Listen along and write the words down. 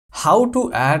how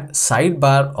to add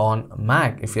sidebar on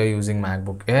Mac. If you're using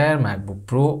MacBook Air, MacBook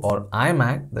Pro or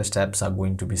iMac, the steps are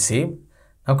going to be same.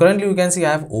 Now currently you can see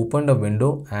I have opened a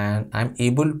window and I'm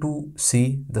able to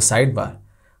see the sidebar.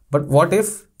 But what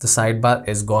if the sidebar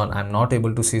is gone? I'm not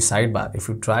able to see sidebar. If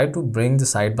you try to bring the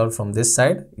sidebar from this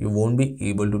side, you won't be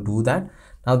able to do that.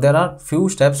 Now there are few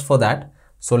steps for that.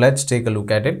 So let's take a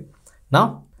look at it.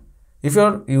 Now, if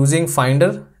you're using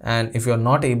Finder and if you're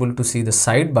not able to see the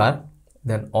sidebar,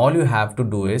 then all you have to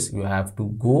do is you have to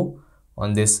go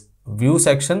on this view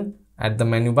section at the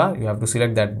menu bar. You have to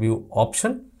select that view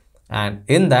option, and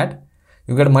in that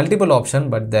you get multiple option,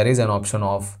 but there is an option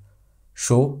of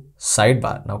show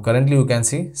sidebar. Now currently you can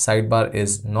see sidebar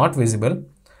is not visible.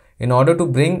 In order to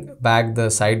bring back the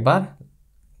sidebar,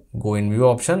 go in view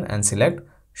option and select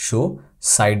show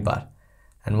sidebar.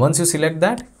 And once you select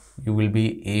that, you will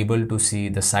be able to see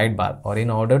the sidebar. Or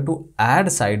in order to add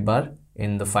sidebar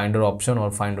in the Finder option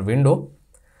or Finder window,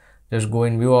 just go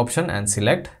in view option and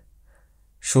select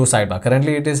show sidebar.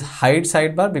 Currently it is hide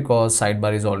sidebar because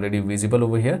sidebar is already visible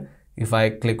over here. If I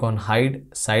click on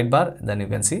hide sidebar, then you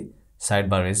can see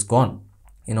sidebar is gone.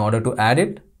 In order to add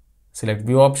it, select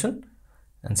view option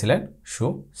and select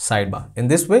show sidebar. In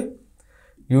this way,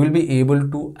 you will be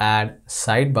able to add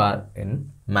sidebar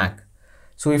in Mac.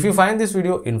 So if you find this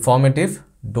video informative,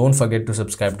 don't forget to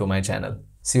subscribe to my channel.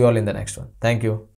 See you all in the next one. Thank you.